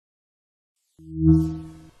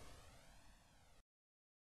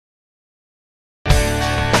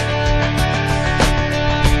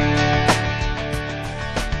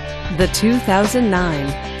The 2009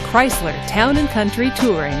 Chrysler Town & Country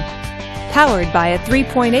Touring, powered by a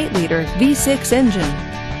 3.8-liter V6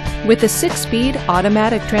 engine with a 6-speed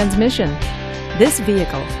automatic transmission. This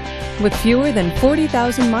vehicle, with fewer than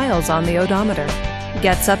 40,000 miles on the odometer,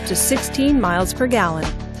 gets up to 16 miles per gallon.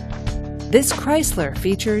 This Chrysler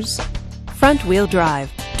features front-wheel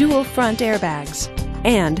drive, dual front airbags,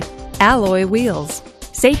 and alloy wheels.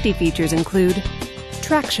 Safety features include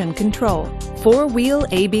traction control, 4-wheel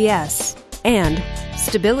ABS, and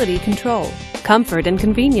stability control. Comfort and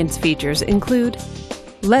convenience features include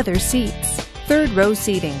leather seats, third-row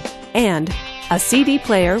seating, and a CD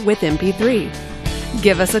player with MP3.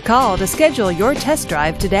 Give us a call to schedule your test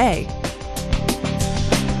drive today.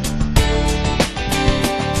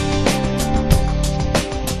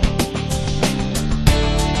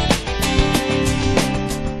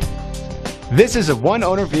 This is a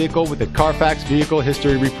one-owner vehicle with a Carfax Vehicle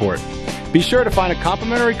History Report. Be sure to find a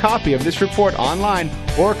complimentary copy of this report online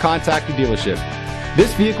or contact the dealership.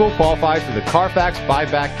 This vehicle qualifies for the Carfax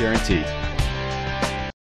Buyback Guarantee.